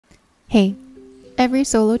Hey, every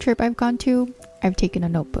solo trip I've gone to, I've taken a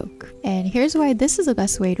notebook. And here's why this is the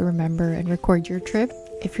best way to remember and record your trip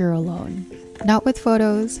if you're alone. Not with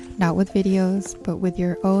photos, not with videos, but with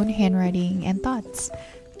your own handwriting and thoughts.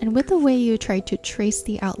 And with the way you try to trace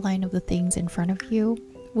the outline of the things in front of you,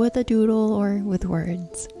 with a doodle or with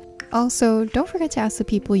words. Also, don't forget to ask the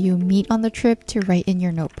people you meet on the trip to write in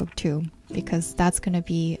your notebook too, because that's going to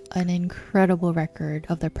be an incredible record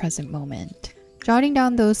of the present moment. Jotting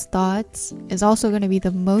down those thoughts is also going to be the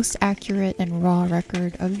most accurate and raw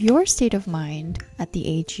record of your state of mind at the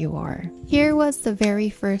age you are. Here was the very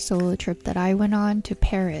first solo trip that I went on to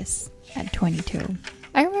Paris at 22.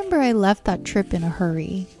 I remember I left that trip in a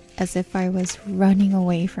hurry, as if I was running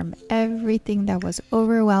away from everything that was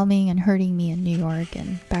overwhelming and hurting me in New York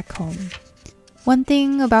and back home. One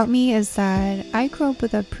thing about me is that I grew up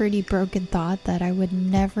with a pretty broken thought that I would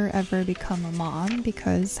never ever become a mom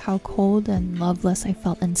because how cold and loveless I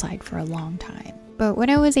felt inside for a long time. But when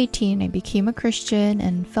I was 18, I became a Christian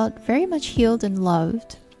and felt very much healed and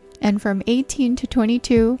loved. And from 18 to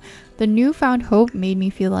 22, the newfound hope made me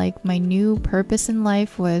feel like my new purpose in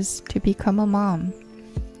life was to become a mom.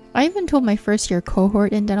 I even told my first year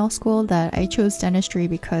cohort in dental school that I chose dentistry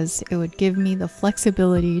because it would give me the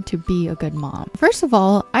flexibility to be a good mom. First of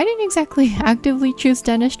all, I didn't exactly actively choose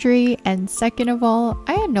dentistry, and second of all,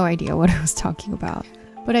 I had no idea what I was talking about.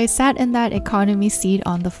 But I sat in that economy seat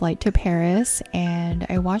on the flight to Paris and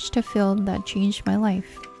I watched a film that changed my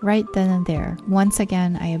life. Right then and there, once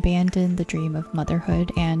again, I abandoned the dream of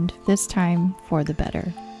motherhood, and this time for the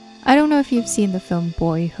better. I don't know if you've seen the film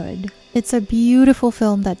Boyhood. It's a beautiful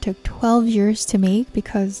film that took 12 years to make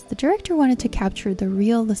because the director wanted to capture the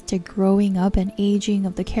realistic growing up and aging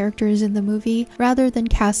of the characters in the movie rather than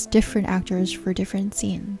cast different actors for different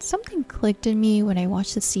scenes. Something clicked in me when I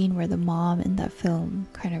watched the scene where the mom in that film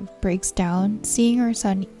kind of breaks down, seeing her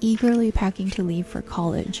son eagerly packing to leave for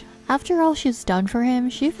college. After all she's done for him,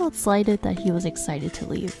 she felt slighted that he was excited to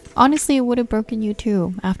leave. Honestly, it would have broken you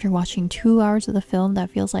too, after watching 2 hours of the film that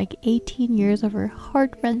feels like 18 years of her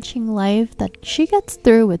heart-wrenching life that she gets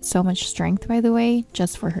through with so much strength, by the way,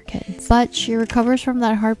 just for her kids. But she recovers from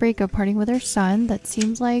that heartbreak of parting with her son that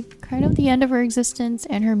seems like kind of the end of her existence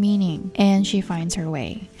and her meaning. And she finds her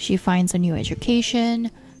way. She finds a new education,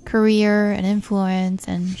 career, and influence,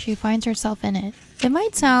 and she finds herself in it. It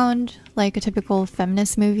might sound like a typical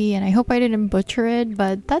feminist movie, and I hope I didn't butcher it,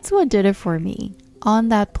 but that's what did it for me. On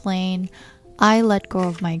that plane, I let go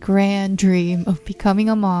of my grand dream of becoming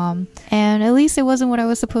a mom, and at least it wasn't what I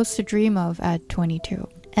was supposed to dream of at 22.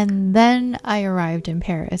 And then I arrived in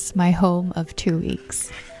Paris, my home of 2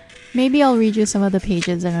 weeks. Maybe I'll read you some of the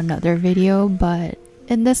pages in another video, but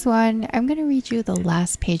in this one, I'm gonna read you the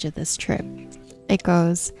last page of this trip. It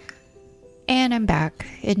goes, "And I'm back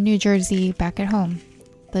in New Jersey, back at home.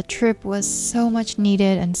 The trip was so much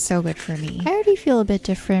needed and so good for me. I already feel a bit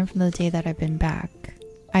different from the day that I've been back.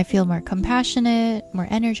 I feel more compassionate, more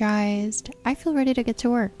energized. I feel ready to get to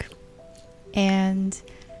work. And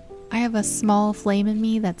I have a small flame in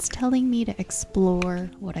me that's telling me to explore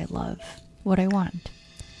what I love, what I want."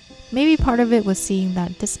 Maybe part of it was seeing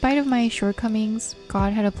that despite of my shortcomings,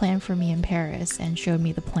 God had a plan for me in Paris and showed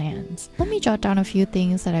me the plans. Let me jot down a few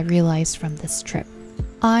things that I realized from this trip.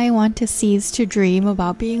 I want to cease to dream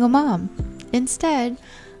about being a mom. Instead,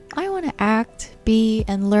 I want to act, be,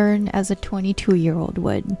 and learn as a 22-year-old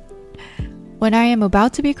would. When I am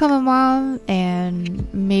about to become a mom, and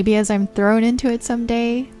maybe as I'm thrown into it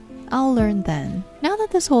someday, I'll learn then. Now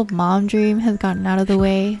that this whole mom dream has gotten out of the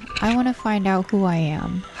way, I want to find out who I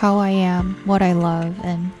am, how I am, what I love,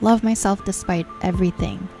 and love myself despite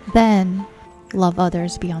everything. Then, love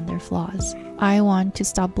others beyond their flaws. I want to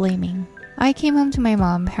stop blaming. I came home to my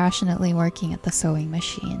mom passionately working at the sewing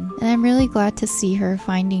machine, and I'm really glad to see her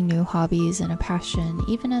finding new hobbies and a passion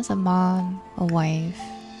even as a mom, a wife,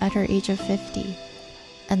 at her age of 50.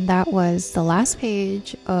 And that was the last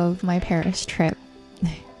page of my Paris trip.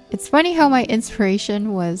 It's funny how my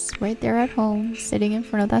inspiration was right there at home, sitting in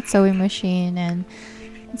front of that sewing machine, and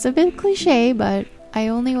it's a bit cliche, but I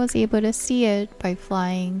only was able to see it by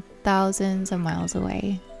flying thousands of miles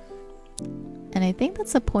away. And I think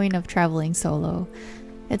that's the point of traveling solo.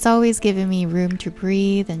 It's always given me room to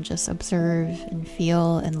breathe and just observe and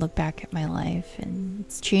feel and look back at my life, and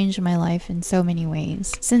it's changed my life in so many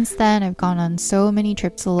ways. Since then, I've gone on so many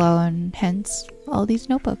trips alone, hence all these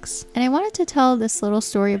notebooks. And I wanted to tell this little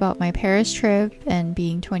story about my Paris trip and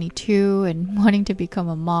being 22 and wanting to become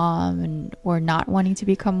a mom or not wanting to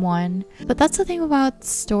become one. But that's the thing about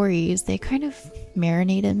stories, they kind of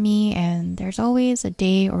marinate in me, and there's always a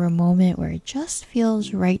day or a moment where it just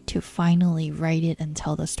feels right to finally write it and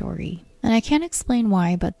tell the story. And I can't explain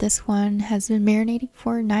why, but this one has been marinating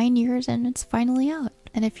for 9 years and it's finally out.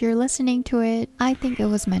 And if you're listening to it, I think it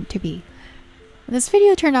was meant to be. This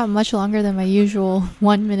video turned out much longer than my usual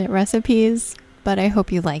 1-minute recipes, but I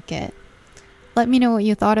hope you like it. Let me know what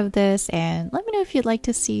you thought of this, and let me know if you'd like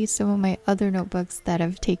to see some of my other notebooks that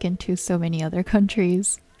I've taken to so many other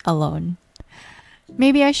countries alone.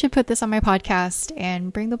 Maybe I should put this on my podcast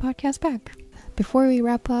and bring the podcast back. Before we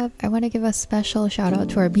wrap up, I want to give a special shout out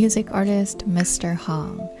to our music artist, Mr.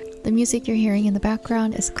 Hong. The music you're hearing in the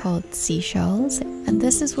background is called Seashells, and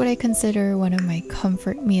this is what I consider one of my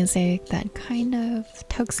comfort music that kind of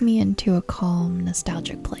tugs me into a calm,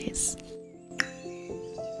 nostalgic place.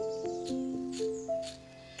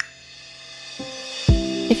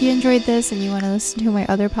 If you enjoyed this and you want to listen to my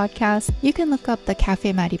other podcasts, you can look up the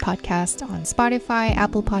Cafe Maddie podcast on Spotify,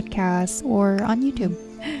 Apple Podcasts, or on YouTube.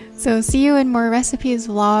 So see you in more recipes,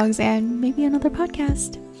 vlogs, and maybe another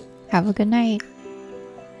podcast. Have a good night.